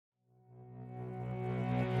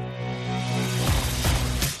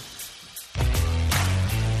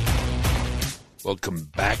Welcome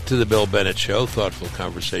back to the Bill Bennett Show. Thoughtful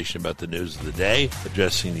conversation about the news of the day,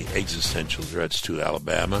 addressing the existential threats to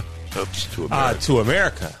Alabama. Oops, to America. To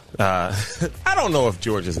America. I don't know if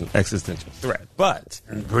Georgia's an existential threat, but...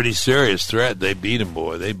 Pretty serious threat. They beat him,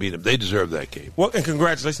 boy. They beat him. They deserve that game. Well, and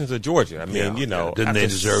congratulations to Georgia. I mean, Didn't they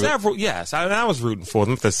deserve it? Yes, I was rooting for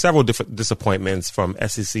them. There's several different disappointments from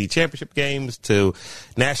SEC championship games to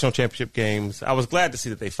national championship games. I was glad to see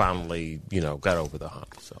that they finally, got over the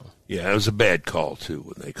hump. So yeah, it was a bad call, too,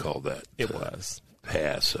 when they called that. It was.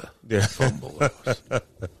 Pass, fumble.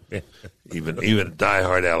 Even a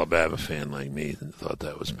diehard Alabama fan like me thought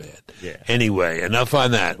that was bad. Yeah. Anyway, enough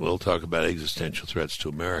on that. We'll talk about existential threats to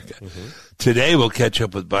America. Mm-hmm. Today we'll catch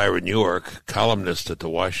up with Byron York, columnist at the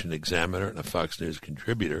Washington Examiner and a Fox News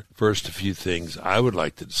contributor. First, a few things I would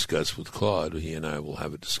like to discuss with Claude. He and I will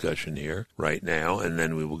have a discussion here right now, and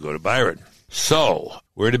then we will go to Byron. So,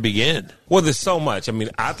 where to begin? Well, there's so much. I mean,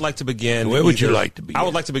 I'd like to begin. Where would you like to begin? I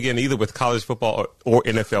would like to begin either with college football or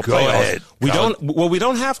NFL Go playoffs. Ahead. We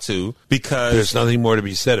don't have to because there's nothing more to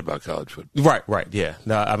be said about college football. Right. Yeah.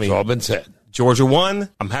 No, I mean, it's all been said. Georgia won.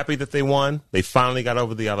 I'm happy that they won. They finally got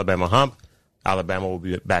over the Alabama hump. Alabama will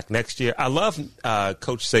be back next year. I love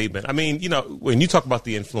Coach Saban. I mean, when you talk about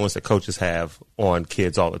the influence that coaches have on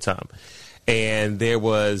kids all the time. And there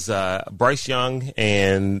was Bryce Young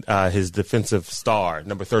and his defensive star,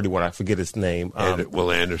 number 31, I forget his name.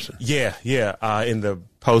 Will Anderson. Yeah, in the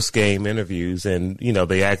post-game interviews. And,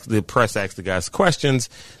 the press asked the guys questions.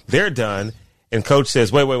 They're done. And Coach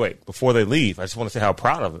says, wait. Before they leave, I just want to say how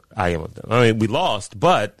proud I am of them. I mean, we lost,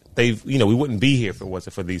 but we wouldn't be here if it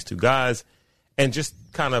wasn't for these two guys. And just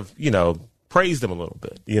kind of, praised them a little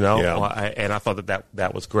bit, Yeah. And I thought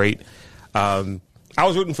that was great. I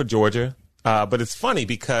was rooting for Georgia. But it's funny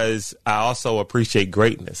because I also appreciate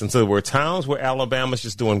greatness. And so there were times where Alabama's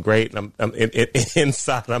just doing great. And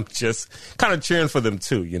inside, I'm just kind of cheering for them,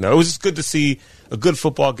 too. It was just good to see a good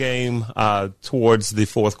football game towards the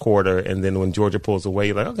fourth quarter. And then when Georgia pulls away,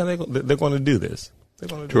 you're like, okay, they're going to do this.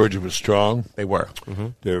 Georgia was strong. They were. Mm-hmm.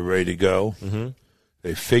 They were ready to go. Mm-hmm.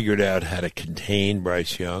 They figured out how to contain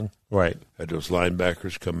Bryce Young. Right. Had those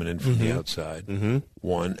linebackers coming in from the outside. Mm-hmm.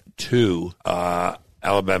 1, 2,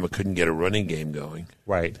 Alabama couldn't get a running game going.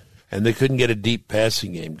 Right. And they couldn't get a deep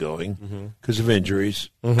passing game going because of injuries.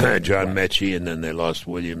 Mm-hmm. John Mechie, and then they lost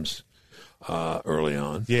Williams early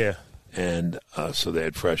on. Yeah. And so they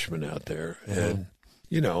had freshmen out there. Mm-hmm. And,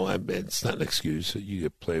 it's not an excuse. You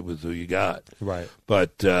get play with who you got. Right.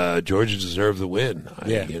 But Georgia deserved the win.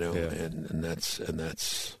 And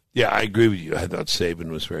that's yeah, I agree with you. I thought Saban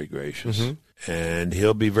was very gracious. Mm-hmm. And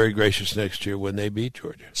he'll be very gracious next year when they beat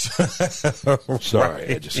Georgia. Sorry,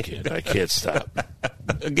 Right. I just can't. I can't stop.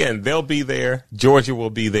 Again, they'll be there. Georgia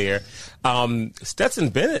will be there. Stetson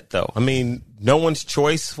Bennett, though. I mean, no one's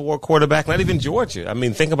choice for a quarterback, not even Georgia. I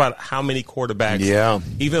mean, think about how many quarterbacks. Yeah.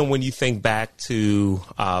 Even when you think back to,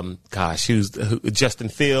 Justin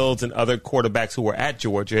Fields and other quarterbacks who were at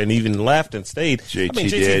Georgia and even left and stayed.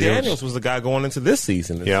 JT Daniels was the guy going into this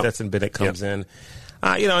season. And Stetson Bennett comes in.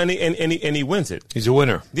 And he wins it. He's a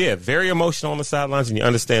winner. Yeah, very emotional on the sidelines, and you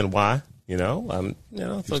understand why. He's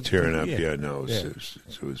tearing up. Yeah, no,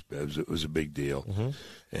 it was a big deal. Mm-hmm.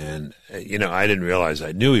 And I didn't realize.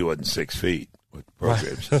 I knew he wasn't 6 feet with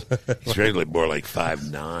programs. He's regularly more like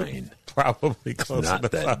 5'9". Probably close. Not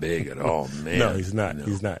that big at all, man. No, he's not. No.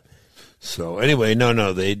 He's not. So anyway,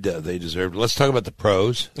 they deserved it. Let's talk about the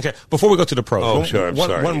pros. Okay, before we go to the pros. Oh, sure. I'm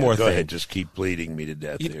sorry. One more thing. Go ahead. Just keep bleeding me to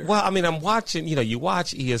death here. Well, I mean, I'm watching. You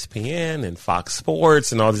watch ESPN and Fox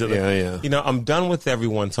Sports and all these other. Yeah. I'm done with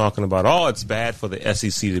everyone talking about it's bad for the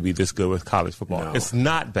SEC to be this good with college football. No. It's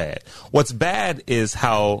not bad. What's bad is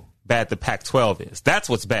how bad the Pac-12 is. That's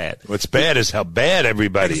what's bad. What's bad is how bad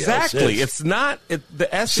everybody else is. It's not the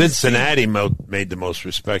SEC. Cincinnati made the most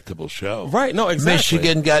respectable show. Right. No, exactly.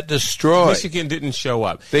 Michigan got destroyed. Michigan didn't show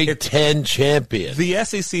up. Big Ten champion. The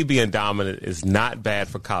SEC being dominant is not bad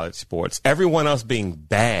for college sports. Everyone else being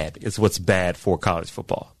bad is what's bad for college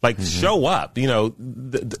football. Show up.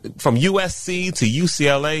 From USC to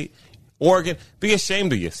UCLA, Oregon, be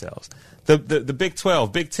ashamed of yourselves. The Big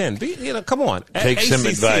 12, Big 10, come on. Take ACC, some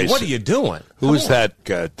advice. What are you doing? Who was that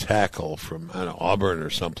tackle from Auburn or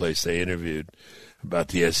someplace they interviewed about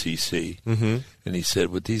the SEC? Mm-hmm. And he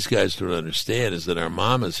said, what these guys don't understand is that our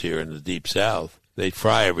mamas here in the Deep South, they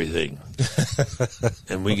fry everything.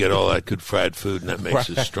 And we get all that good fried food, and that makes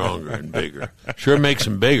us stronger and bigger. Sure makes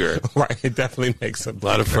them bigger. Right, it definitely makes them bigger. A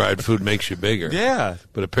lot of fried food makes you bigger. Yeah.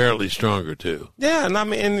 But apparently stronger, too. Yeah,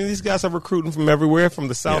 and these guys are recruiting from everywhere, from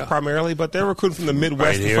the South primarily, but they're recruiting from the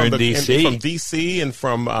Midwest. Right here from in D.C. From D.C. and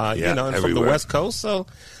from, and from the West Coast. So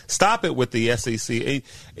Stop it with the SEC.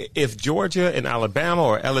 If Georgia and Alabama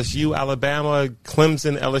or LSU, Alabama,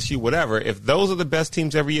 Clemson, LSU, whatever, if those are the best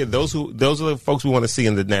teams every year, those are the folks we want to see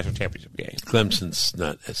in the national championship game. Clemson's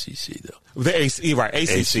not SEC though. The ACC, right?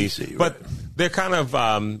 ACC, but right. They're kind of,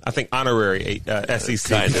 I think, honorary SEC.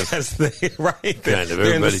 Kind of. Because right? Kind of.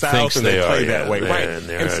 They're in the Everybody South thinks and they play are, that way, right?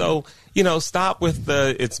 And so, stop with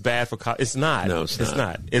it's bad for college. It's not. No, it's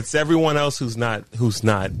not. It's everyone else who's not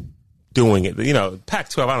doing it.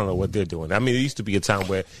 Pac-12, I don't know what they're doing. I mean, there used to be a time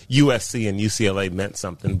where USC and UCLA meant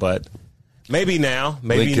something, but maybe now.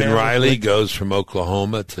 Lincoln Riley goes from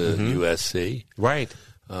Oklahoma to USC. Right.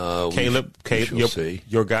 Caleb, see.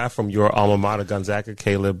 your guy from your alma mater, Gonzaga,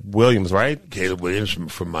 Caleb Williams, right? Caleb Williams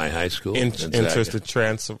from my high school. Enters the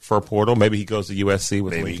transfer portal. Maybe he goes to USC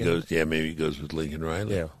with Lincoln. Maybe he goes with Lincoln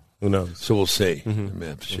Riley. Yeah, who knows? So we'll see. We may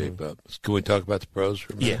have to shape up. Can we talk about the pros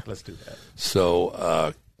for a minute? Yeah, let's do that.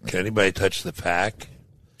 So, can anybody touch the pack?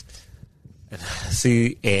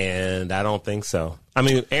 See, and I don't think so. I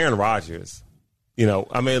mean, Aaron Rodgers.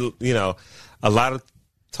 A lot of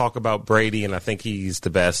talk about Brady, and I think he's the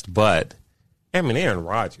best. But I mean, Aaron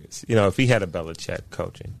Rodgers. If he had a Belichick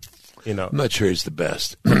coaching, I'm not sure he's the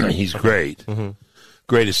best. He's great,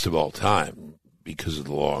 greatest of all time because of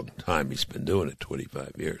the long time he's been doing it,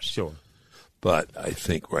 25 years. Sure, but I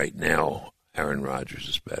think right now Aaron Rodgers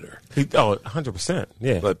is better. 100%.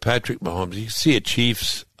 Yeah, but Patrick Mahomes, you see a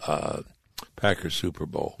Chiefs Packers Super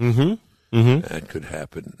Bowl. That could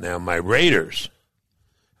happen. Now my Raiders.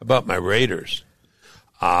 How about my Raiders?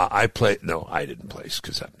 I didn't place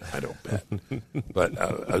because I don't bet. But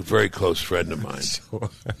a very close friend of mine,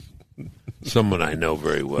 someone I know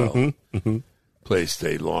very well, placed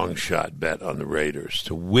a long shot bet on the Raiders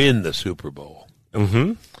to win the Super Bowl.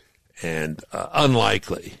 And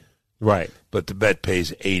unlikely. Right. But the bet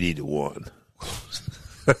pays 80-1.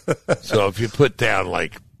 So if you put down, I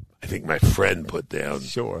think my friend put down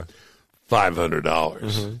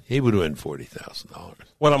 $500, he would win $40,000.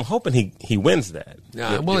 Well, I'm hoping he wins that.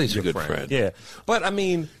 Yeah, he's a good friend. Yeah, but I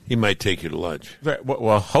mean, he might take you to lunch.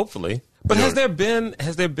 Well, hopefully. But has there been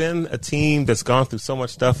a team that's gone through so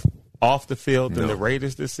much stuff off the field than the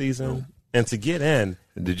Raiders this season? No. And to get in,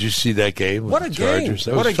 and did you see that game? What a game!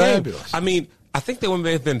 What a fabulous. Game! I mean, I think there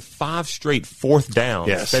may have been 5 straight fourth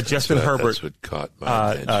downs that Justin Herbert that's what caught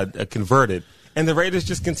my attention. Converted. And the Raiders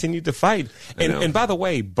just continued to fight. And by the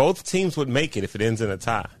way, both teams would make it if it ends in a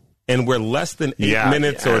tie. And we're less than 8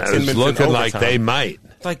 minutes or 10 minutes in overtime. Looking like they might.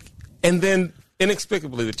 And then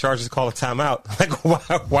inexplicably the Chargers call a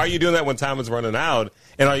timeout. Why are you doing that when time is running out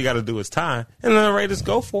and all you got to do is tie? And then the Raiders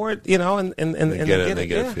go for it, and they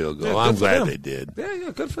get a field goal. Yeah, I'm glad they did.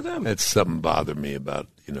 Yeah, good for them. That's something bothered me about,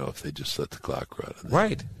 if they just let the clock run.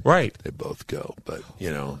 Right. They both go. But,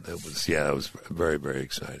 that was very, very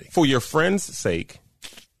exciting. For your friend's sake,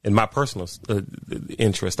 in my personal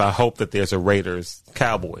interest, I hope that there's a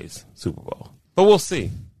Raiders-Cowboys Super Bowl. But we'll see.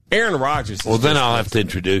 Aaron Rodgers. Well, then I'll have to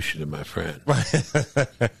introduce you to my friend.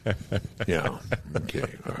 Yeah. Okay.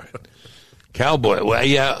 All right. Cowboy. Well,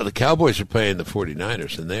 yeah, the Cowboys are playing the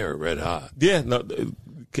 49ers, and they are red hot. Yeah. No.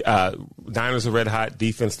 Niners are red hot.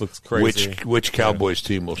 Defense looks crazy. Which Cowboys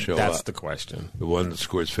team will show up? That's the question. The one that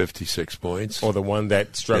scores 56 points, or the one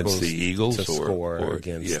that struggles against the Eagles, to score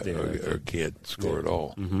against or can't score at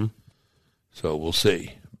all. So we'll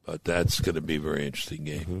see. But that's going to be a very interesting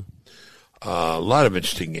game. A lot of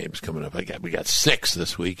interesting games coming up. We got 6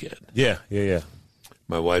 this weekend. Yeah.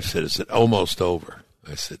 My wife said, "Is it almost over?"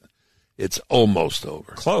 I said, "It's almost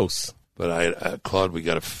over. Close." But Claude, we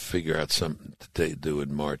got to figure out something to do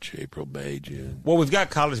in March, April, May, June. Well, we've got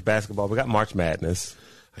college basketball. We got March Madness.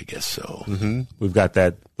 I guess so. We've got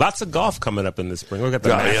that. Lots of golf coming up in the spring. We've got the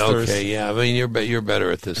Masters. Okay, yeah. I mean, you're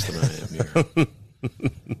better at this than I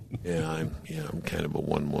am. I'm kind of a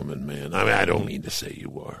one-woman man. I mean, I don't mean to say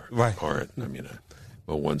you aren't. I mean, I'm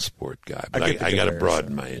a one-sport guy, but I got to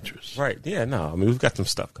broaden my interests. Right? Yeah. No. I mean, we've got some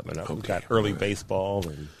stuff coming up. Okay, we've got early baseball.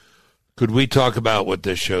 And could we talk about what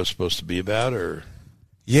this show's supposed to be about, or?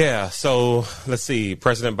 Yeah. So let's see.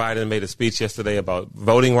 President Biden made a speech yesterday about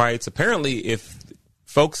voting rights. Apparently, if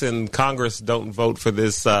folks in Congress don't vote for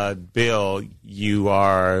this bill, you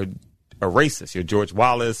are a racist. You're George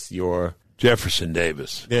Wallace. You're Jefferson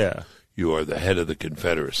Davis. Yeah. You are the head of the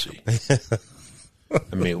Confederacy.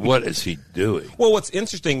 I mean, what is he doing? Well, what's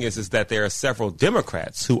interesting is that there are several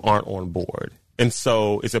Democrats who aren't on board. And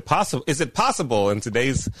so is it possible in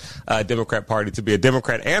today's Democrat Party to be a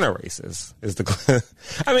Democrat and a racist?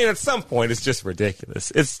 I mean, at some point, it's just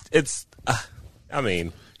ridiculous.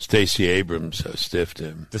 Stacey Abrams stiffed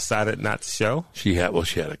him. Decided not to show? She had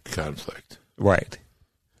a conflict. Right.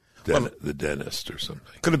 the dentist or something.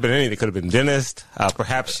 Could have been anything. Could have been dentist.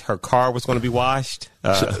 Perhaps her car was going to be washed.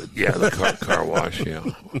 The car wash. Yeah.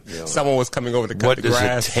 Someone was coming over to cut the grass. What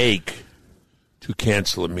does it take to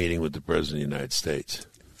cancel a meeting with the President of the United States?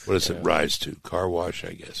 What does it rise to? Car wash,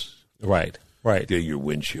 I guess. Right. Getting your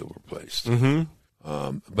windshield replaced.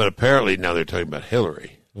 But apparently now they're talking about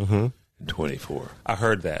Hillary in 24. I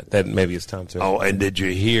heard that maybe it's time to. Oh, and did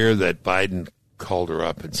you hear that Biden called her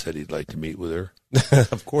up and said he'd like to meet with her?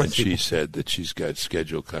 Of course. And she said that she's got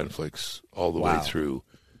schedule conflicts all the way through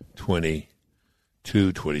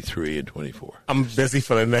 22, 23, and 24. I'm busy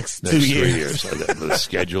for the next 3 years. years. The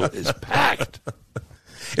schedule is packed.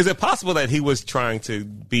 Is it possible that he was trying to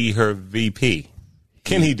be her VP?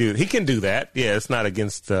 Can he do? He can do that. Yeah, it's not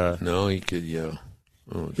against. No, he could. Yeah,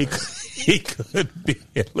 he could be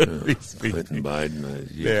Hillary's VP. Clinton, Biden.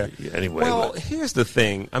 Yeah. Anyway, well, here's the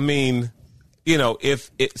thing. I mean,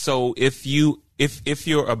 if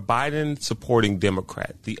you're a Biden supporting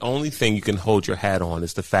Democrat, the only thing you can hold your hat on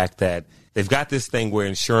is the fact that they've got this thing where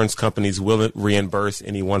insurance companies will reimburse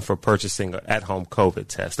anyone for purchasing an at-home COVID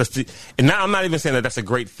test. And now I'm not even saying that that's a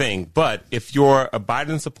great thing, but if you're a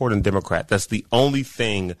Biden-supporting Democrat, that's the only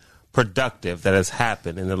thing productive that has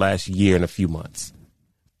happened in the last year and a few months.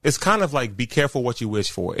 It's kind of like be careful what you wish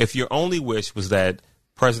for. If your only wish was that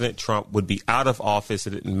President Trump would be out of office,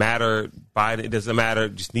 it didn't matter, Biden, it doesn't matter,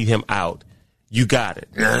 just need him out. You got it.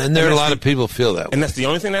 And there are a lot of people feel that way. And that's the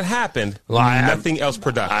only thing that happened. Nothing else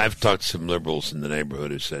productive. I've talked to some liberals in the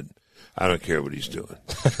neighborhood who said, I don't care what he's doing.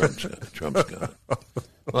 Trump's gone.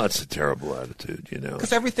 Well, that's a terrible attitude,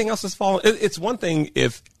 Because everything else is falling. It's one thing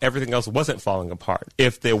if everything else wasn't falling apart.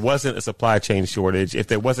 If there wasn't a supply chain shortage, if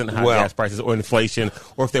there wasn't high gas prices or inflation,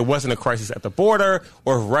 or if there wasn't a crisis at the border,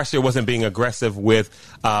 or if Russia wasn't being aggressive with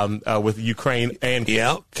Ukraine and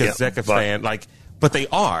Kazakhstan. But they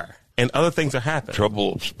are. And other things are happening.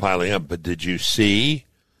 Trouble's piling up. But did you see,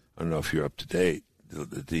 I don't know if you're up to date,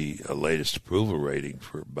 the latest approval rating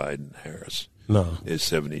for Biden-Harris is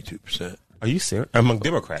 72%. Are you serious? Among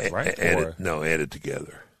Democrats, right? Added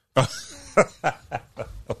together. That's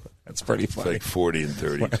pretty funny. It's like 40 and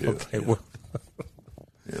 32. Okay,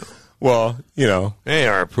 well, Hey,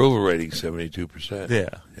 our approval rating is 72%. Yeah.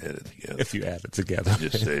 Added together. If you add it together.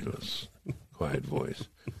 Just say to us, quiet voice.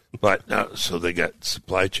 But so they got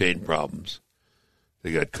supply chain problems.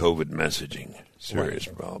 They got COVID messaging, serious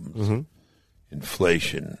problems. Mm-hmm.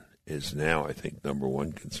 Inflation is now, I think, number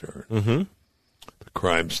one concern. Mm-hmm. The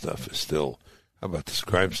crime stuff is still. How about this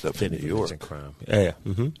crime stuff in New York? Crime. Yeah.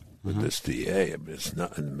 Mm-hmm. With this DA, it's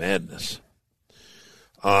not in madness.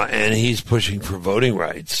 And he's pushing for voting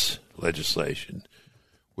rights legislation,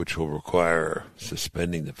 which will require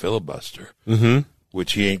suspending the filibuster. Mm-hmm.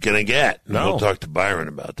 Which he ain't going to get. No. We'll talk to Byron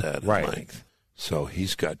about that at length. Right. So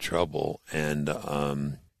he's got trouble, and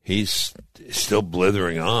he's still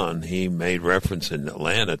blithering on. He made reference in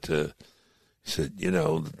Atlanta he said,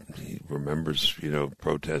 he remembers,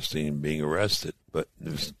 protesting and being arrested, but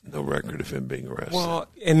there's no record of him being arrested. Well,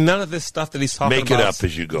 and none of this stuff that he's talking about. Make it up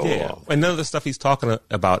as you go along. And none of the stuff he's talking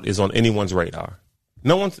about is on anyone's radar.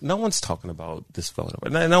 No one's talking about this photo.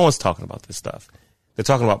 No one's talking about this stuff. They're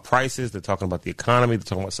talking about prices. They're talking about the economy. They're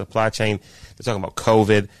talking about supply chain. They're talking about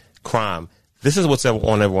COVID, crime. This is what's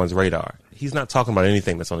on everyone's radar. He's not talking about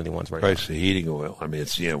anything that's on anyone's radar. Price of heating oil. I mean,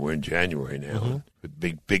 we're in January now. Mm-hmm.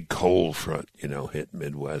 With big cold front, hit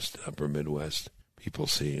Midwest, upper Midwest. People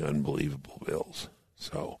seeing unbelievable bills.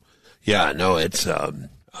 So, it's,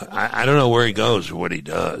 I don't know where he goes or what he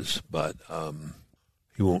does, but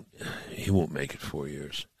he won't make it 4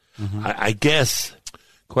 years. Mm-hmm. I guess...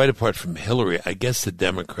 Quite apart from Hillary, I guess the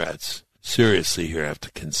Democrats seriously here have to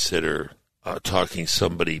consider talking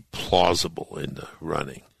somebody plausible into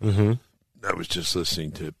running. Mm-hmm. I was just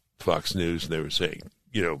listening to Fox News, and they were saying,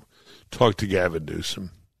 talk to Gavin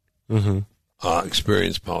Newsom. Mm-hmm.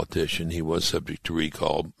 Experienced politician. He was subject to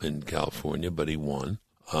recall in California, but he won.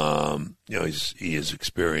 He is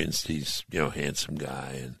experienced. He's, handsome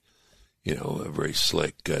guy and, a very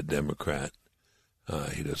slick Democrat.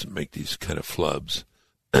 He doesn't make these kind of flubs.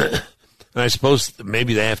 And I suppose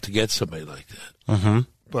maybe they have to get somebody like that. Mm-hmm.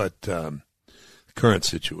 But the current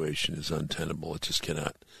situation is untenable. It just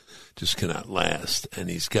cannot last. And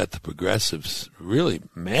he's got the progressives really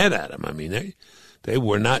mad at him. I mean, they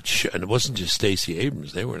were not, and it wasn't just Stacey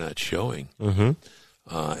Abrams. They were not showing.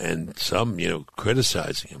 Mm-hmm. And some,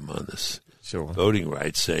 criticizing him on this voting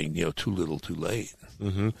rights, saying, too little, too late.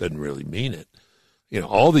 Mm-hmm. Doesn't really mean it.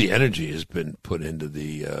 All the energy has been put into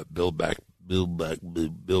the Build Back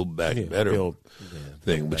Better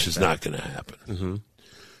thing, which is not going to happen. Mm-hmm.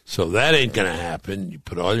 So that ain't going to happen. You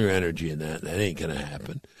put all your energy in that. That ain't going to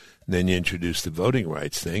happen. And then you introduce the voting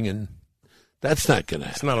rights thing, and that's not going to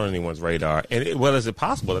happen. It's not on anyone's radar. And is it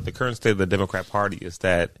possible that the current state of the Democrat Party is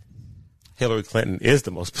that Hillary Clinton is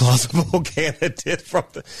the most plausible candidate from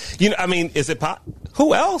the, is it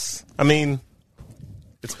who else? I mean,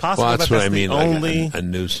 it's possible. Well, that's what I mean. Only like a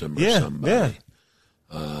Newsom or somebody. Yeah.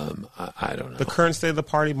 I don't know. The current state of the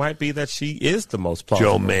party might be that she is the most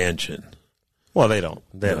plausible. Joe Manchin. Well, they don't.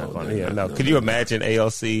 They're not funny. No. Could you imagine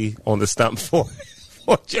AOC on the stump for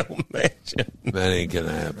Joe Manchin? That ain't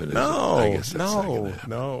gonna happen. No.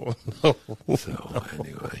 So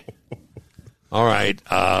anyway, all right.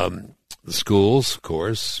 The schools, of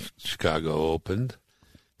course, Chicago opened.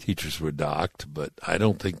 Teachers were docked, but I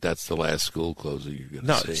don't think that's the last school closing you're going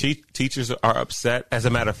to see. Teachers are upset. As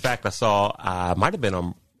a matter of fact, I saw, might have been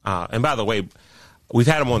on, and by the way, we've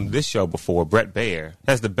had him on this show before. Brett Baer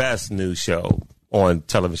has the best news show on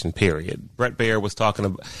television, period. Brett Baer was talking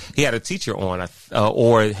about, he had a teacher on,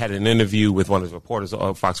 or had an interview with one of his reporters,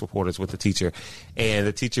 Fox reporters, with the teacher, and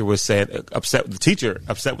the teacher was saying, upset with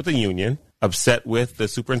the union, upset with the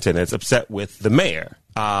superintendents, upset with the mayor,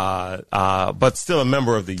 but still a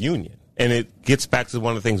member of the union. And it gets back to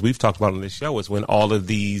one of the things we've talked about on this show is when all of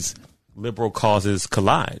these liberal causes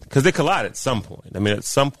collide. Because they collide at some point. I mean, at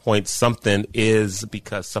some point, something is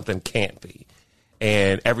because something can't be.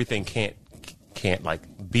 And everything can't like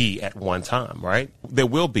be at one time, right? There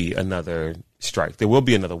will be another strike. There will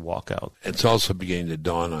be another walkout. It's also beginning to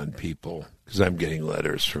dawn on people, because I'm getting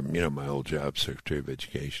letters from, my old job, Secretary of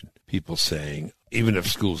Education, people saying, even if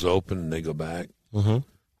schools open and they go back,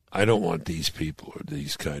 I don't want these people or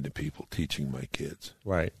these kind of people teaching my kids.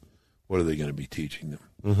 Right. What are they going to be teaching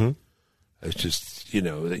them? It's just,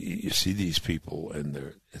 you see these people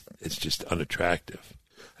and it's just unattractive.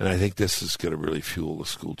 And I think this is going to really fuel the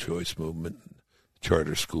school choice movement,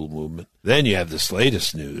 charter school movement. Then you have this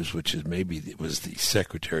latest news, which is maybe it was the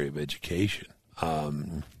Secretary of Education,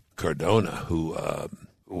 Cardona, who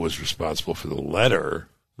was responsible for the letter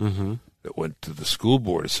that went to the School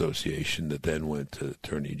Board Association that then went to the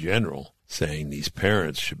Attorney General saying these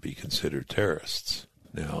parents should be considered terrorists.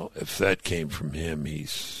 Now, if that came from him,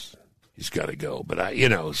 he's got to go. But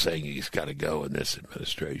saying he's got to go in this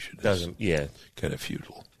administration is kind of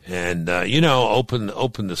futile. And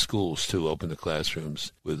open the schools too, open the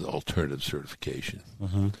classrooms with alternative certification.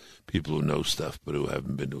 People who know stuff but who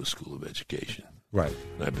haven't been to a school of education. Right.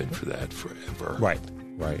 And I've been for that forever. Right.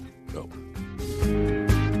 So.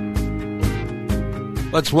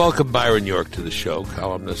 Let's welcome Byron York to the show,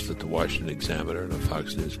 columnist at the Washington Examiner and a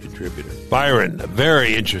Fox News contributor. Byron,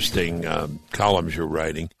 very interesting columns you're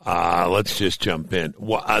writing. Let's just jump in.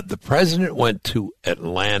 The president went to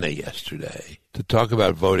Atlanta yesterday to talk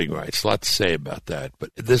about voting rights. A lot to say about that. But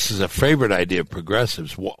this is a favorite idea of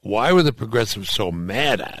progressives. Why were the progressives so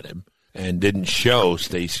mad at him and didn't show?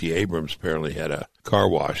 Stacey Abrams apparently had a car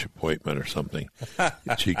wash appointment or something.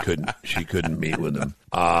 She couldn't meet with him.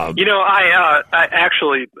 I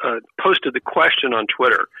actually posted the question on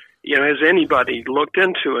Twitter. Has anybody looked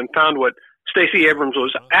into and found what Stacey Abrams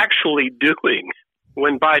was actually doing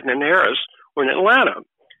when Biden and Harris were in Atlanta?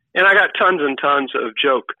 And I got tons and tons of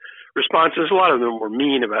joke responses. A lot of them were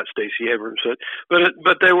mean about Stacey Abrams,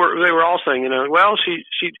 but they were all saying,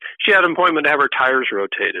 she had an appointment to have her tires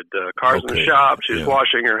rotated, cars in the shop. She was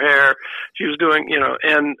washing her hair. She was doing,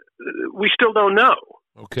 and we still don't know.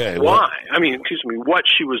 Okay. Why? What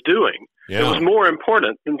she was doing. Yeah. It was more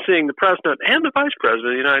important than seeing the president and the vice president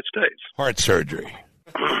of the United States. Heart surgery.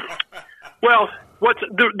 Well, what's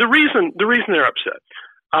the reason they're upset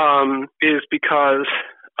is because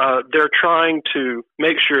they're trying to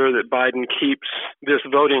make sure that Biden keeps this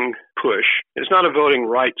voting push. It's not a voting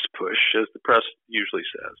rights push, as the press usually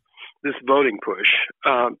says. This voting push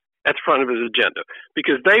at the front of his agenda,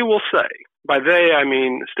 because they will say, by they I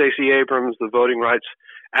mean Stacey Abrams, the voting rights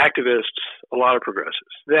activists, a lot of progressives,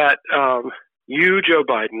 that you, Joe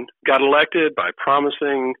Biden, got elected by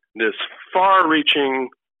promising this far-reaching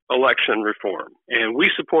election reform, and we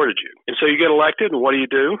supported you. And so you get elected, and what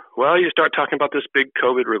do? Well, you start talking about this big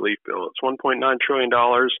COVID relief bill. It's $1.9 trillion,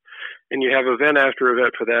 and you have event after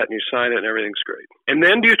event for that, and you sign it, and everything's great. And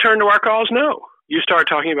then do you turn to our cause? No. You start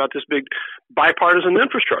talking about this big bipartisan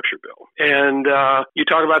infrastructure bill, and you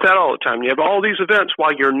talk about that all the time. You have all these events.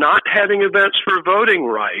 While you're not having events for voting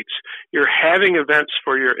rights, you're having events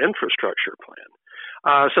for your infrastructure plan.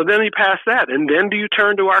 So then you pass that, and then do you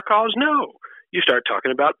turn to our cause? No. You start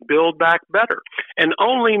talking about Build Back Better. And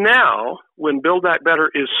only now, when Build Back Better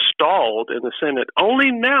is stalled in the Senate, only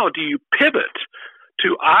now do you pivot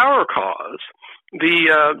to our cause,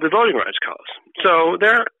 the voting rights cause. So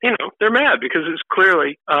they're mad because it's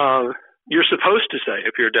clearly, you're supposed to say,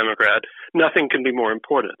 if you're a Democrat, nothing can be more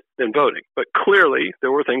important than voting. But clearly,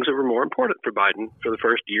 there were things that were more important for Biden for the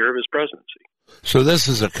first year of his presidency. So this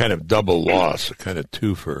is a kind of double loss, a kind of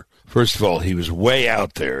twofer. First of all, he was way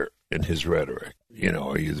out there in his rhetoric. You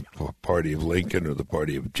know, are you the party of Lincoln or the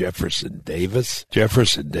party of Jefferson Davis?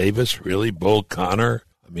 Jefferson Davis, really? Bull Connor?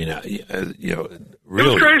 I mean, you know,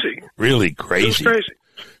 really, it was crazy. Really crazy. It was crazy.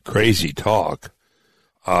 Crazy talk.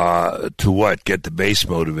 To what? Get the base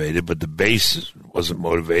motivated, but the base wasn't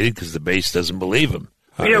motivated because the base doesn't believe him.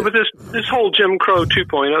 Yeah, but this whole Jim Crow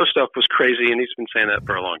 2.0 stuff was crazy, and he's been saying that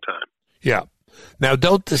for a long time. Yeah. Now,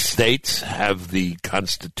 don't the states have the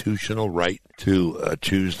constitutional right to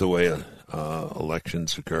choose the way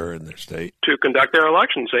elections occur in their state? To conduct their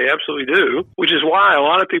elections, they absolutely do, which is why a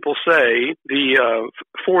lot of people say the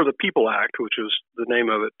For the People Act, which was the name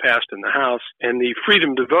of it, passed in the House, and the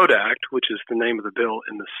Freedom to Vote Act, which is the name of the bill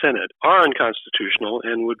in the Senate, are unconstitutional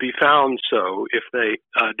and would be found so if they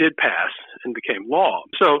did pass and became law.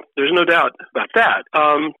 So there's no doubt about that.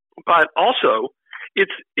 But also,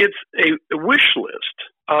 it's a wish list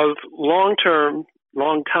of long-time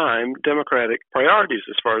Democratic priorities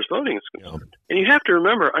as far as voting is concerned. Yeah. And you have to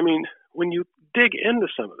remember, I mean, when you dig into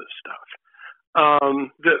some of this stuff,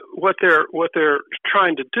 what they're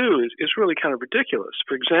trying to do is really kind of ridiculous.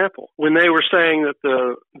 For example, when they were saying that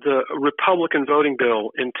the Republican voting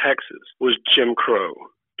bill in Texas was Jim Crow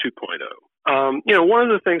 2.0. One of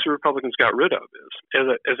the things the Republicans got rid of is,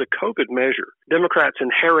 as a COVID measure, Democrats in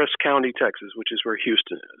Harris County, Texas, which is where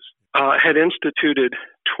Houston is, had instituted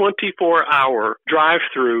 24-hour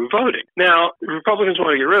drive-through voting. Now, Republicans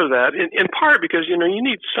want to get rid of that, in part because, you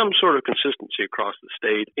need some sort of consistency across the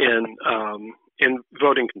state in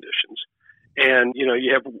voting conditions. And,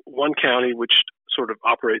 you have one county which sort of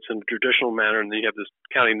operates in a traditional manner, and then you have this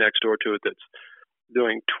county next door to it that's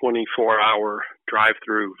doing 24-hour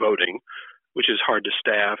drive-through voting, which is hard to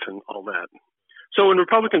staff and all that. So when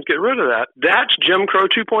Republicans get rid of that, that's Jim Crow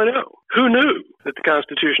 2.0. Who knew that the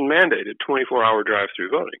Constitution mandated 24-hour drive-through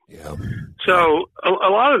voting? Yeah. So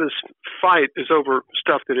a lot of this fight is over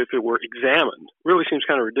stuff that, if it were examined, really seems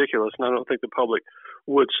kind of ridiculous, and I don't think the public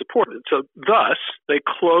would support it. So thus, they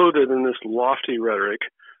clothe it in this lofty rhetoric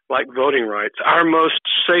like voting rights, our most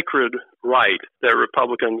sacred right that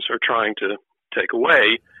Republicans are trying to take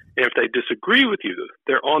away. And if they disagree with you,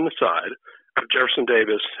 they're on the side of Jefferson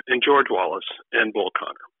Davis and George Wallace and Bull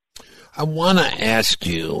Connor. I want to ask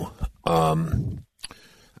you, I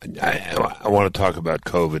want to talk about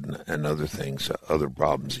COVID and other things, other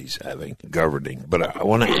problems he's having governing. But I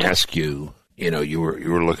want to ask you, you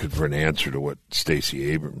were looking for an answer to what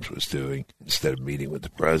Stacey Abrams was doing instead of meeting with the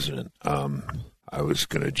president. I was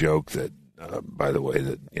going to joke that, by the way,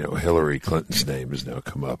 that Hillary Clinton's name has now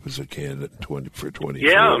come up as a candidate for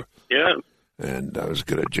 24. Yeah. And I was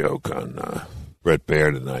going to joke on Brett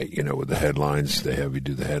Baer tonight, with the headlines. They have you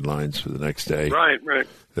do the headlines for the next day. Right.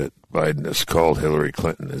 That Biden has called Hillary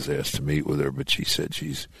Clinton, has asked to meet with her, but she said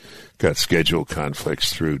she's got schedule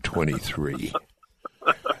conflicts through 23.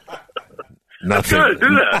 Nothing. Good,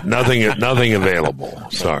 do that. Nothing available.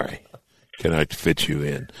 Sorry. Cannot fit you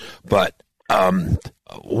in. But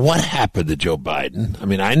what happened to Joe Biden? I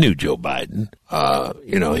mean, I knew Joe Biden.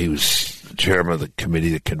 He was chairman of the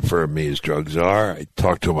committee that confirmed me as drug czar. I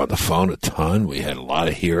talked to him on the phone a ton. We had a lot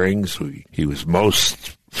of hearings. He was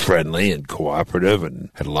most friendly and cooperative and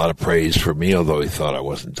had a lot of praise for me, although he thought I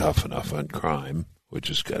wasn't tough enough on crime, which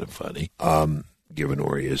is kind of funny, given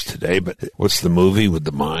where he is today. But what's the movie with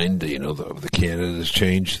the mind? The candidate has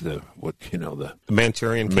changed. The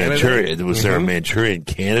Manchurian candidate? Was there a Manchurian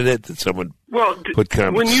candidate that someone put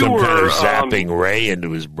some kind of zapping ray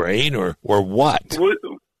into his brain, or what?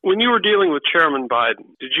 When you were dealing with Chairman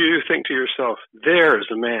Biden, did you think to yourself, there's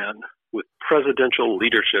a man with presidential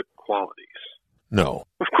leadership qualities? No.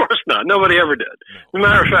 Of course not. Nobody ever did. As a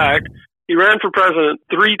matter of fact, he ran for president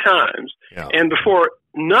 3 times, and before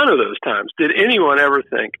none of those times did anyone ever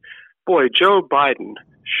think, boy, Joe Biden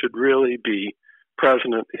should really be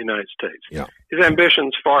president of the United States. Yeah. His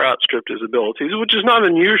ambitions far outstripped his abilities, which is not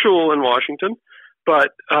unusual in Washington,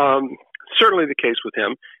 but certainly the case with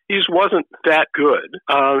him. He just wasn't that good.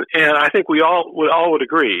 And I think we all would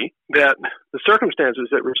agree that the circumstances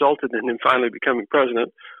that resulted in him finally becoming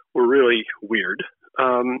president were really weird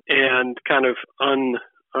and kind of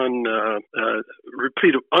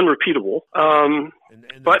unrepeatable. And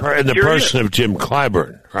the person of Jim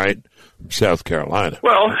Clyburn, right, from South Carolina.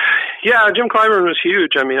 Well, yeah, Jim Clyburn was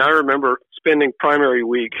huge. I mean, I remember spending primary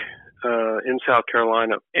week in South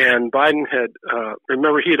Carolina, and Biden had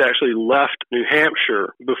he had actually left New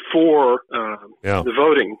Hampshire before the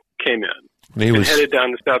voting came in. and headed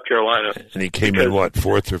down to South Carolina. And he came in, what,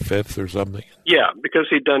 4th or 5th or something? Yeah, because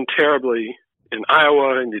he'd done terribly in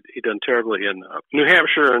Iowa, and he'd done terribly in New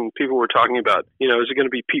Hampshire, and people were talking about, is it going to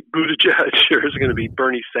be Pete Buttigieg or is it going to be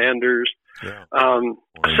Bernie Sanders? Yeah.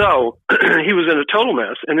 So he was in a total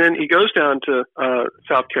mess, and then he goes down to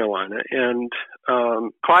South Carolina, and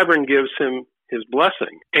Clyburn gives him his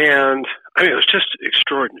blessing. And, I mean, it was just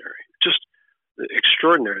extraordinary,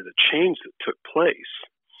 the change that took place.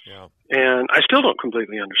 Yeah. And I still don't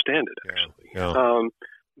completely understand it, actually. Yeah.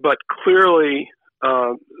 But clearly,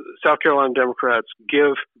 South Carolina Democrats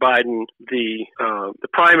give Biden the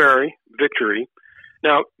primary victory.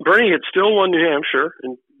 Now, Bernie had still won New Hampshire,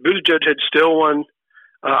 and Buttigieg had still won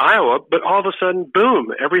Iowa, but all of a sudden, boom,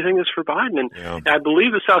 everything is for Biden. And I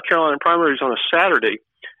believe the South Carolina primary is on a Saturday,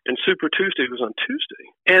 and Super Tuesday was on Tuesday.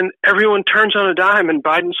 And everyone turns on a dime, and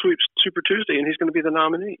Biden sweeps Super Tuesday, and he's going to be the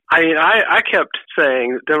nominee. I kept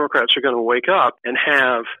saying that Democrats are going to wake up and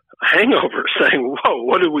have a hangover, saying, whoa,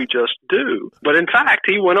 what did we just do? But in fact,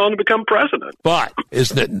 he went on to become president. But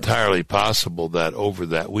isn't it entirely possible that over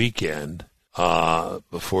that weekend,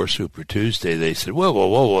 before Super Tuesday, they said,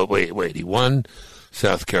 whoa, wait, he won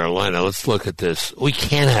South Carolina. Let's look at this. We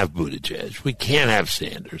can't have Buttigieg. We can't have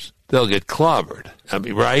Sanders. They'll get clobbered. I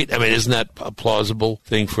mean, right? I mean, isn't that a plausible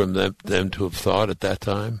thing from them to have thought at that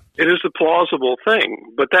time? It is a plausible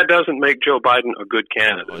thing, but that doesn't make Joe Biden a good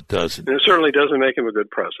candidate. No, it doesn't. And it certainly doesn't make him a good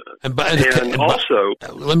president. And also,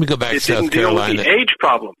 let me go back to South Carolina. It didn't deal with the age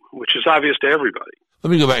problem, which is obvious to everybody.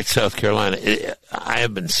 Let me go back to South Carolina. I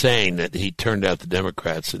have been saying that he turned out the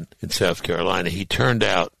Democrats in South Carolina. He turned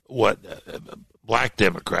out black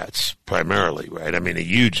Democrats primarily, right? I mean,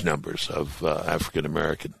 huge numbers of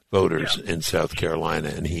African-American voters in South Carolina,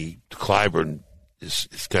 and Clyburn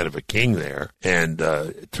is kind of a king there, and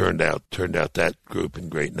turned out that group in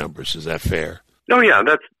great numbers. Is that fair? Oh, yeah,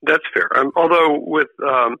 that's fair. Although with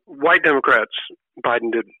white Democrats,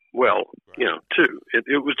 Biden did well, too.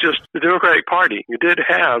 It was just the Democratic Party. You did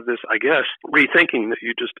have this, I guess, rethinking that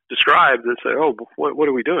you just described that say, oh, what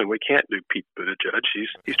are we doing? We can't do Pete Buttigieg.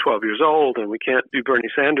 He's 12 years old, and we can't do Bernie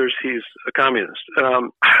Sanders. He's a communist.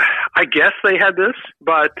 I guess they had this,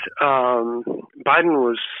 but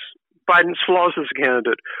Biden's flaws as a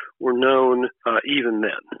candidate were known even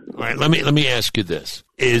then. All right, let me ask you this.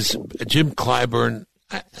 Is Jim Clyburn,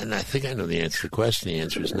 and I think I know the answer to the question, the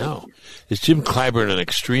answer is no. Is Jim Clyburn an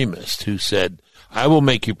extremist who said, I will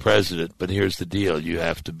make you president, but here's the deal, you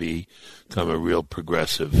have to become a real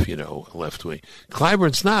progressive, left-wing.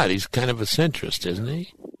 Clyburn's not. He's kind of a centrist, isn't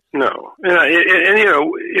he? No. And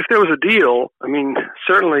if there was a deal, I mean,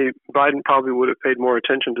 certainly Biden probably would have paid more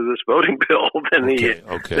attention to this voting bill than he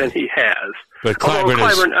has. But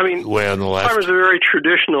Clyburn way on the left. Clyburn's a very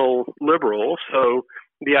traditional liberal, so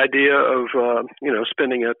the idea of,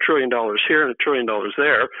 spending $1 trillion here and $1 trillion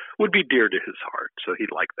there would be dear to his heart, so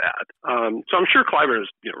he'd like that. So I'm sure Clyburn is,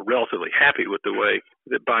 relatively happy with the way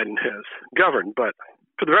that Biden has governed. But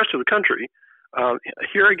for the rest of the country,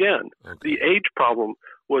 here again, the age problem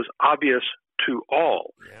was obvious to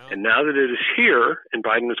all. Yeah. And now that it is here, and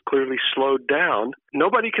Biden has clearly slowed down,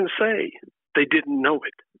 nobody can say they didn't know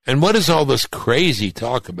it. And what is all this crazy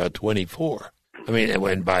talk about 24? I mean,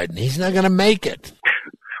 when Biden, he's not going to make it.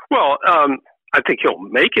 Well, I think he'll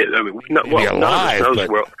make it. I mean, none of us knows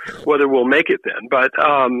whether we'll make it then. But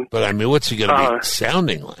I mean, what's he going to be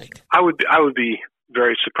sounding like? I would be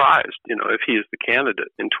very surprised, if he is the candidate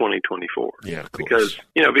in 2024. Yeah, of course.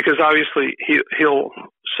 Because obviously he'll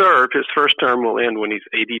serve. His first term will end when he's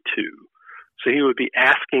 82. So he would be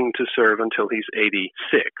asking to serve until he's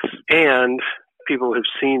 86. And people have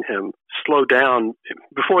seen him slow down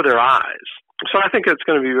before their eyes. So I think it's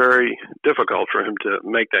going to be very difficult for him to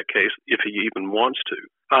make that case if he even wants to.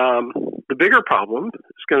 The bigger problem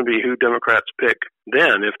is going to be who Democrats pick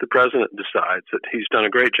then if the president decides that he's done a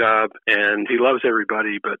great job and he loves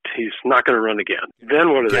everybody, but he's not going to run again.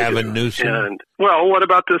 Then what do they do? Gavin Newsom? And, what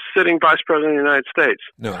about the sitting vice president of the United States?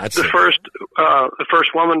 No, that's the first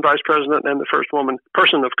woman vice president and the first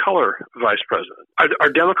person of color vice president.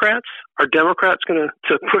 Are Democrats going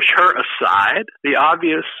to push her aside? The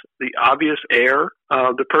obvious heir,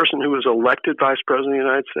 the person who was elected vice president of the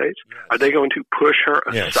United States, are they going to push her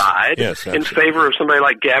aside in favor of somebody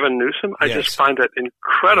like Gavin Newsom? I just find that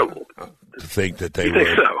incredible. To think that they would. You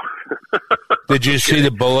think so? Did you see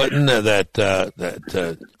the bulletin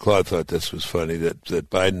that Claude thought this was funny, that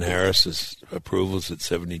Biden-Harris's approval is at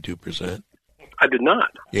 72%? I did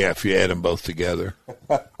not. Yeah, if you add them both together.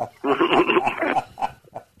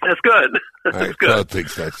 That's good. All That's right, good. Claude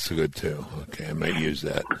thinks that's good too. Okay, I might use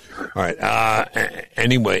that. All right.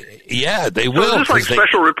 Anyway, yeah, they So will. is this like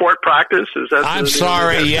special report practice? Is that? I'm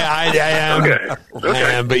sorry. Yeah, I am. Okay.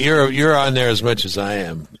 I am, but you're on there as much as I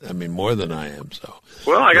am. I mean, more than I am. So.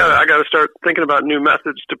 Well, I got to start thinking about new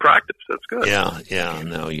methods to practice. That's good. Yeah.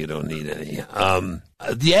 No, you don't need any.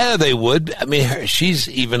 Yeah, they would. I mean, she's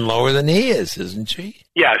even lower than he is, isn't she?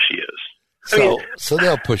 Yeah, she is. So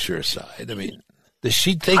they'll push her aside. I mean, does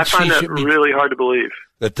she think I find that really hard to believe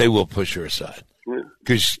that they will push her aside?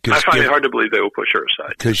 Cause I find it hard to believe they will push her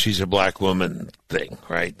aside because she's a black woman thing,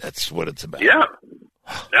 right? That's what it's about. Yeah,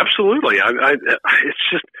 absolutely.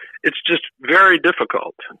 It's just very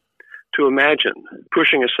difficult to imagine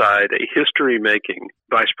pushing aside a history-making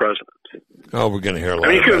vice president. Oh, we're going to hear a lot.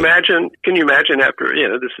 I mean, can you imagine after,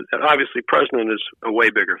 this is obviously president is a way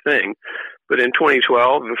bigger thing, but in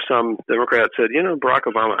 2012, if some Democrat said, Barack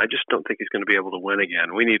Obama, I just don't think he's going to be able to win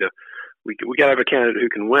again. We got to have a candidate who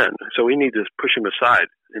can win, so we need to push him aside.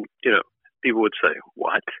 And people would say,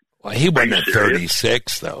 "What?" Well, he wasn't at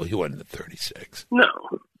 36, though. He wasn't at 36. No.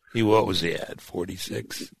 What was he at?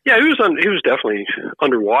 46? Yeah, he was definitely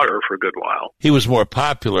underwater for a good while. He was more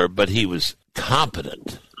popular, but he was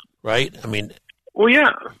competent, right? I mean, well,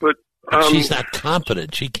 yeah, but she's not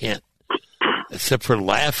competent. She can't, except for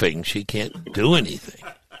laughing, she can't do anything.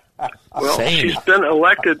 Well, she's been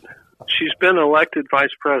elected. She's been elected vice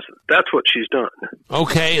president. That's what she's done.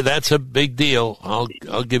 Okay, that's a big deal.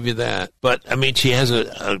 I'll give you that. But I mean, she has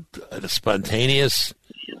a spontaneous,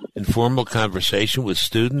 informal conversation with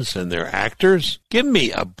students and their actors. Give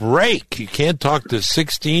me a break. You can't talk to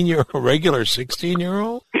regular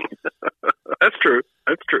 16-year-old. That's true.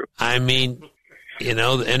 That's true. I mean,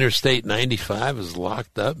 the Interstate 95 is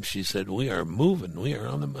locked up. She said, we are moving. We are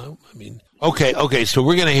on the move. I mean, okay. So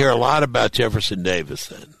we're going to hear a lot about Jefferson Davis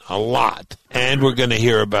then. A lot. And we're going to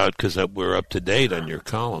hear about, because we're up to date on your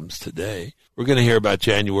columns today, we're going to hear about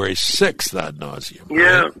January 6th ad nauseum. Right?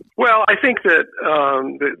 Yeah. Well, I think that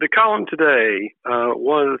the column today,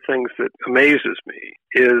 one of the things that amazes me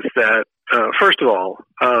is that, first of all,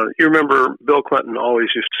 you remember Bill Clinton always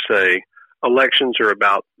used to say, elections are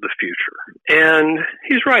about the future. And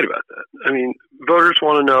he's right about that. I mean, voters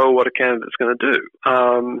want to know what a candidate's going to do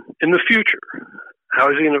in the future. How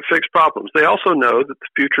is he going to fix problems? They also know that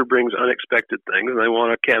the future brings unexpected things, and they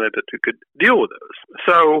want a candidate who could deal with those.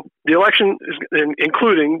 So the election,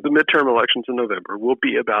 including the midterm elections in November, will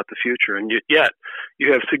be about the future. And yet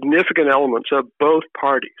you have significant elements of both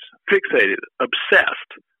parties fixated,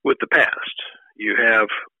 obsessed with the past. You have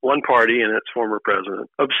one party and its former president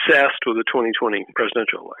obsessed with the 2020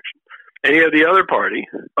 presidential election. And you have the other party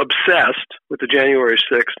obsessed with the January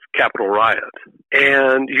 6th Capitol riot.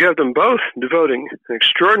 And you have them both devoting an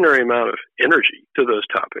extraordinary amount of energy to those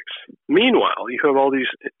topics. Meanwhile, you have all these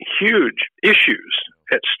huge issues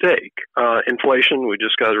at stake. Inflation, we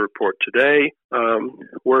just got a report today,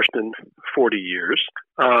 worst in 40 years.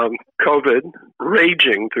 COVID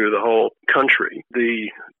raging through the whole country. The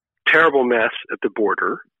terrible mess at the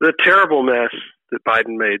border. The terrible mess that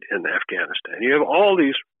Biden made in Afghanistan. You have all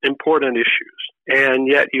these important issues, and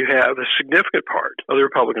yet you have a significant part of the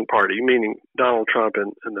Republican Party, meaning Donald Trump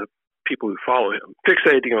and the people who follow him,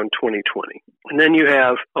 fixating on 2020. And then you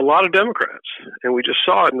have a lot of Democrats, and we just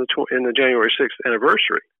saw it in the January 6th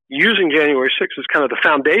anniversary, using January 6th as kind of the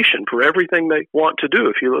foundation for everything they want to do.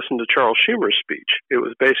 If you listen to Charles Schumer's speech, it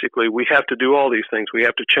was basically, we have to do all these things. We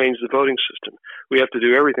have to change the voting system. We have to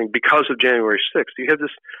do everything because of January 6th. You have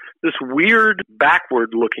this weird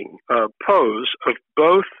backward-looking pose of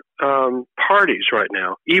both parties right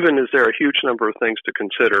now, even as there are a huge number of things to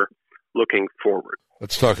consider looking forward.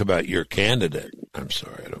 Let's talk about your candidate. I'm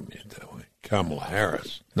sorry, I don't mean it that way. Kamala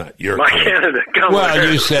Harris, not your My candidate, Kamala Harris.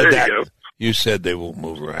 Well, you said there that. You go. You said they won't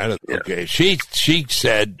move her out of it. Yeah. Okay. She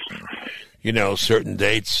said, certain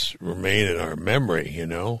dates remain in our memory,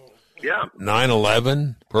 Yeah.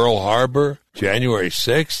 9/11, Pearl Harbor, January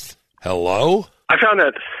 6th. Hello? I found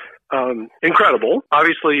that incredible.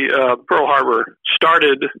 Obviously, Pearl Harbor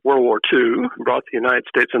started World War II, brought the United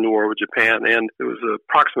States into war with Japan, and it was the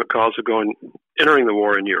proximate cause of entering the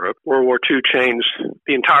war in Europe. World War II changed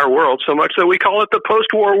the entire world so much that we call it the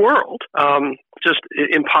post-war world. Just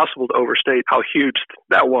impossible to overstate how huge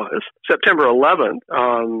that was. September 11th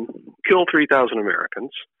killed 3,000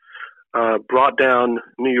 Americans. Brought down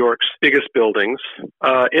New York's biggest buildings,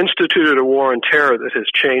 instituted a war on terror that has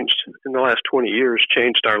changed in the last 20 years,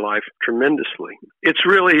 changed our life tremendously. It's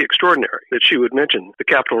really extraordinary that she would mention the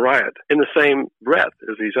Capitol riot in the same breath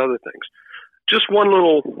as these other things. Just one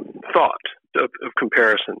little thought of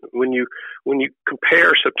comparison. When you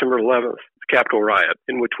compare September 11th, the Capitol riot,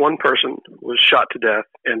 in which one person was shot to death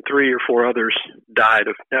and 3 or 4 others died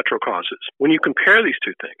of natural causes. When you compare these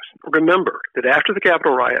two things, remember that after the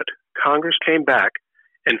Capitol riot, Congress came back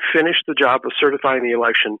and finished the job of certifying the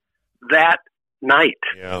election that night.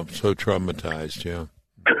 Yeah, I'm so traumatized, yeah.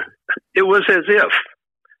 It was as if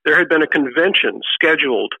there had been a convention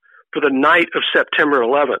scheduled for the night of September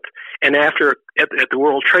 11th, and after at the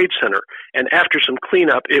World Trade Center, and after some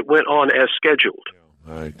cleanup, it went on as scheduled.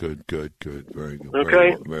 All right, good, very good.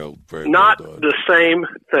 Okay, very not well done. the same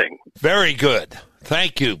thing. Very good.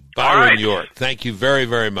 Thank you, Byron York. Thank you very,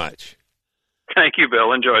 very much. Thank you,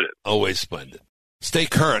 Bill. Enjoyed it. Always splendid. Stay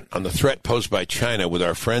current on the threat posed by China with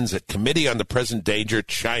our friends at Committee on the Present Danger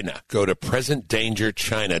China. Go to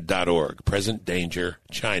presentdangerchina.org.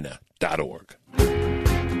 presentdangerchina.org.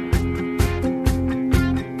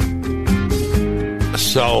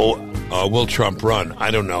 So, will Trump run?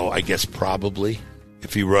 I don't know. I guess probably.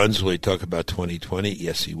 If he runs, will he talk about 2020?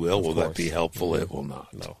 Yes, he will. Will that be helpful? It will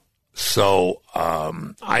not. No. So,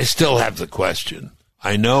 I still have the question.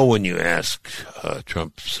 I know when you ask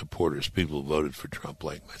Trump supporters, people who voted for Trump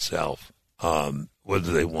like myself,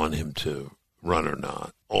 whether they want him to run or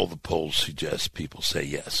not, all the polls suggest people say,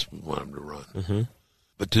 yes, we want him to run. Mm-hmm.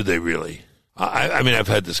 But do they really? I mean, I've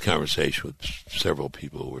had this conversation with several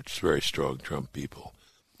people who are very strong Trump people.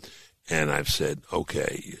 And I've said,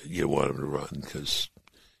 okay, you want him to run because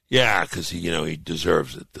he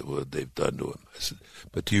deserves it, what they've done to him. I said,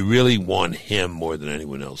 but do you really want him more than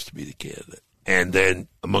anyone else to be the candidate? And then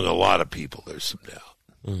among a lot of people, there's some doubt.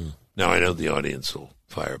 Mm-hmm. Now, I know the audience will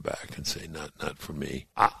fire back and say, not for me.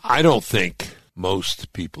 I don't think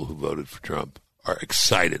most people who voted for Trump are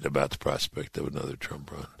excited about the prospect of another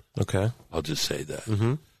Trump run. Okay. I'll just say that.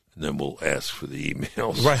 Mm-hmm. And then we'll ask for the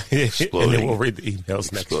emails. Right. And then we'll read the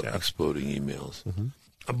emails next show. Exploding emails. Mm-hmm.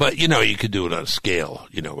 But, you could do it on a scale,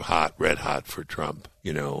 red hot for Trump.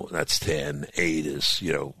 That's 10. 8 is,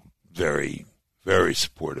 very, very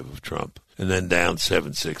supportive of Trump. And then down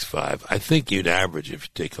 7, 6, 5. I think you'd average, if you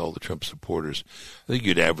take all the Trump supporters, I think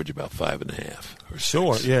you'd average about 5.5 or 6.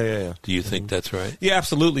 Sure. Yeah. Do you think that's right? Yeah,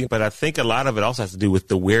 absolutely. But I think a lot of it also has to do with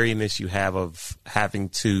the wariness you have of having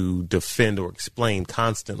to defend or explain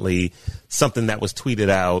constantly something that was tweeted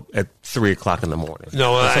out at 3 o'clock in the morning.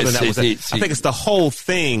 No, I think it's the whole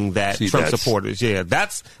thing that Trump supporters.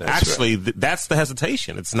 That's actually right. That's the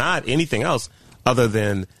hesitation. It's not anything else other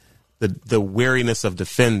than the wariness of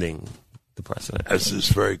defending the president. As this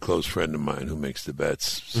very close friend of mine who makes the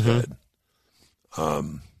bets said,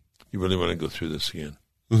 you really want to go through this again?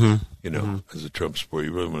 Mm-hmm. As a Trump supporter,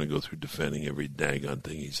 you really want to go through defending every daggone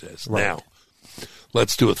thing he says. Right. Now,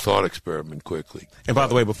 let's do a thought experiment quickly. And by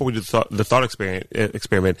the way, before we do the thought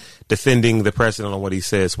experiment, defending the president on what he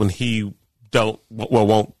says when he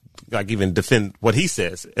won't even defend what he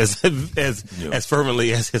says as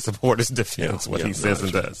fervently as his supporters defend what he says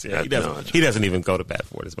and does. Yeah, he doesn't even go to bat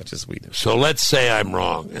for it as much as we do. So let's say I'm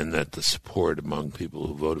wrong and that the support among people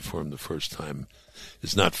who voted for him the first time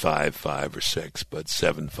is not 5 or 6, but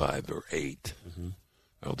 7, 5, or 8. Mm-hmm.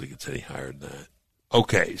 I don't think it's any higher than that.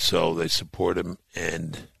 Okay, so they support him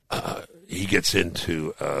and he gets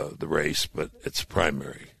into the race, but it's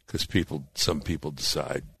primary. Because some people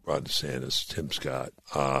decide, Ron DeSantis, Tim Scott,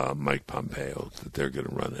 Mike Pompeo, that they're going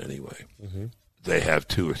to run anyway. Mm-hmm. They have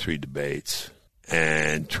 2 or 3 debates,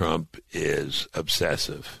 and Trump is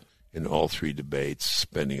obsessive in all 3 debates,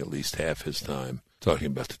 spending at least half his time talking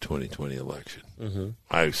about the 2020 election. Mm-hmm.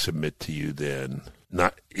 I submit to you then,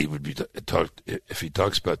 if he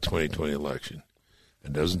talks about 2020 election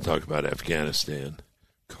and doesn't talk about Afghanistan,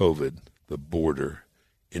 COVID, the border,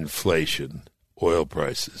 inflation, oil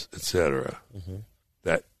prices, etc.,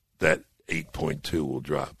 that 8.2 will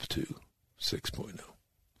drop to 6.0.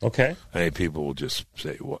 Okay. I mean, people will just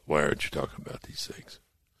say, why aren't you talking about these things?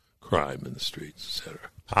 Crime in the streets,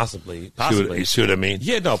 etc. Possibly. You see what I mean?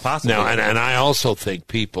 Yeah, no, possibly. Now, and I also think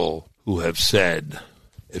people who have said,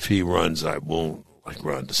 if he runs, I won't, like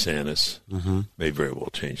Ron DeSantis, may very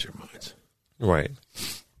well change their minds. Right.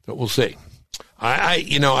 But we'll see.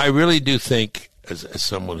 I really do think, as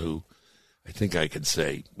someone who I think I can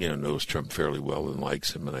say, knows Trump fairly well and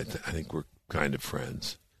likes him, and I think we're kind of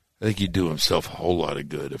friends. I think he'd do himself a whole lot of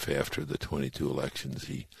good if after the 22 elections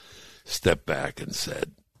he stepped back and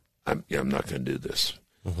said, I'm not going to do this,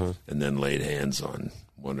 and then laid hands on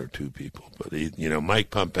 1 or 2 people. But, Mike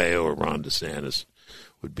Pompeo or Ron DeSantis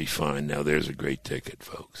would be fine. Now, there's a great ticket,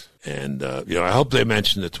 folks. And, I hope they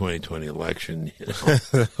mention the 2020 election,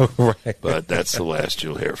 right. But that's the last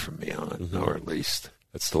you'll hear from me on, or at least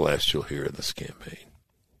that's the last you'll hear of this campaign.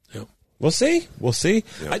 Yeah. We'll see.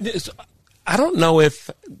 Yeah. I don't know if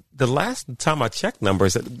the last time I checked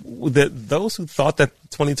numbers, that those who thought that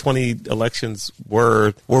 2020 elections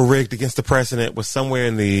were rigged against the president was somewhere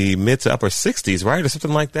in the mid to upper 60s, right, or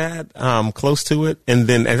something like that, close to it. And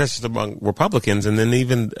that's just among Republicans, and then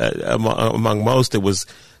even among most, it was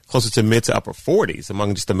closer to mid to upper 40s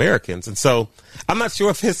among just Americans. And so I'm not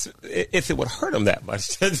sure if it would hurt him that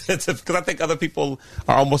much, because I think other people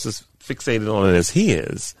are almost as fixated on it as he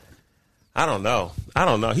is. I don't know.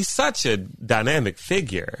 He's such a dynamic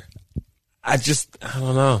figure. I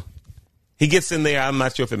don't know. He gets in there. I'm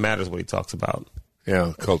not sure if it matters what he talks about.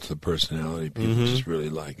 Yeah, cult of the personality. People just really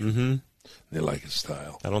like it. Mm-hmm. They like his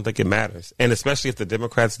style. I don't think it matters. And especially if the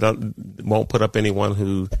Democrats won't put up anyone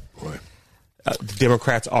who the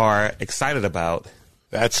Democrats are excited about.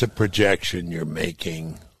 That's a projection you're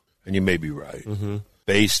making, and you may be right,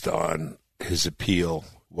 based on his appeal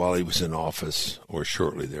while he was in office or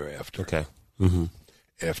shortly thereafter. Okay.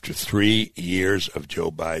 After 3 years of Joe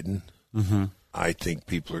Biden, I think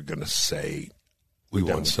people are going to say we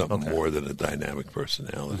want something more than a dynamic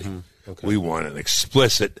personality. Okay. We want an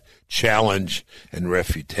explicit challenge and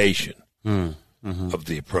refutation of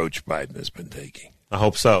the approach Biden has been taking. I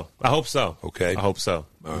hope so. Okay. I hope so.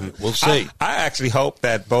 All right. We'll see. I actually hope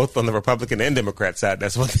that both on the Republican and Democrat side,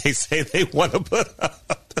 that's what they say they want to put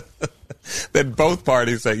up. That both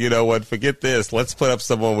parties say, you know what, forget this. Let's put up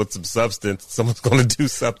someone with some substance. Someone's going to do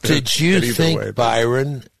something. Did you think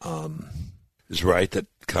Byron is right that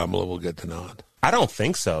Kamala will get the nod? I don't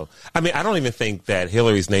think so. I mean, I don't even think that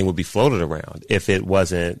Hillary's name would be floated around if it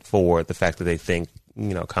wasn't for the fact that they think,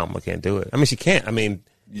 Kamala can't do it. I mean, she can't. I mean,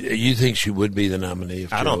 you think she would be the nominee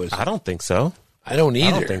if Joe is? I don't think so. I don't either.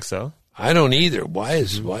 I don't think so. I don't either. Why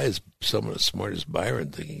is someone as smart as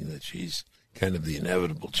Byron thinking that she's kind of the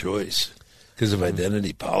inevitable choice? Because of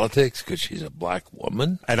identity politics? Because she's a black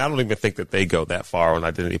woman? And I don't even think that they go that far on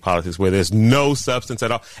identity politics where there's no substance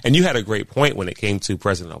at all. And you had a great point when it came to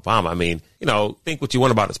President Obama. I mean, think what you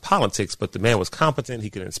want about his politics, but the man was competent.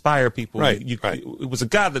 He could inspire people. Right. It was a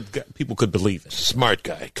guy that people could believe in. Smart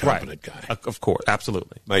guy, competent guy. Of course,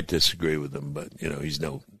 absolutely. Might disagree with him, but, he's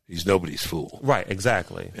nobody's fool. Right,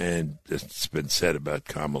 exactly. And it's been said about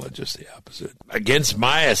Kamala just the opposite. Against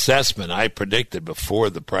my assessment, I predicted before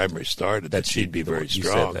the primary started that she'd be very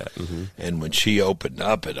strong. Said that. Mm-hmm. And when she opened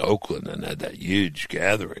up at Oakland and had that huge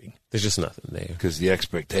gathering, there's just nothing there. Because the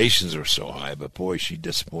expectations were so high, but boy, she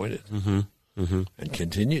disappointed. And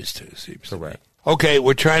continues to, seems correct. Okay,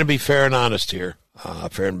 we're trying to be fair and honest here.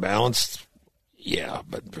 Fair and balanced? Yeah,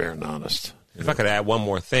 but fair and honest. If I could add one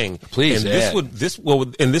more thing, please. And this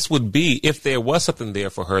would be, if there was something there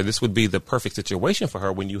for her, this would be the perfect situation for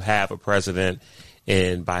her when you have a president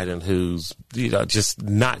in Biden who's just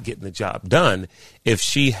not getting the job done. If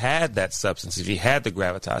she had that substance, if she had the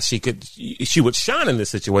gravitas, she would shine in this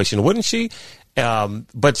situation, wouldn't she?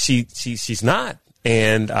 But she's not.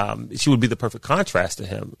 And she would be the perfect contrast to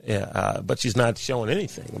him. But she's not showing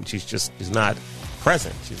anything. She's not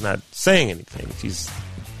present. She's not saying anything. She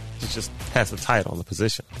just has the title and the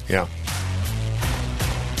position. Yeah.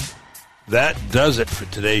 That does it for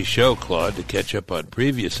today's show, Claude. To catch up on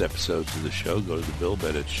previous episodes of the show, go to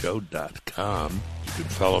thebillbennettshow.com. You can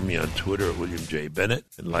follow me on Twitter at William J. Bennett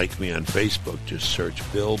and like me on Facebook. Just search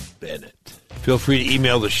Bill Bennett. Feel free to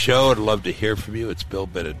email the show. I'd love to hear from you. It's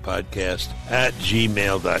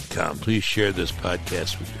BillBennettPodcast@gmail.com. Please share this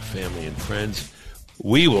podcast with your family and friends.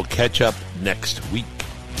 We will catch up next week.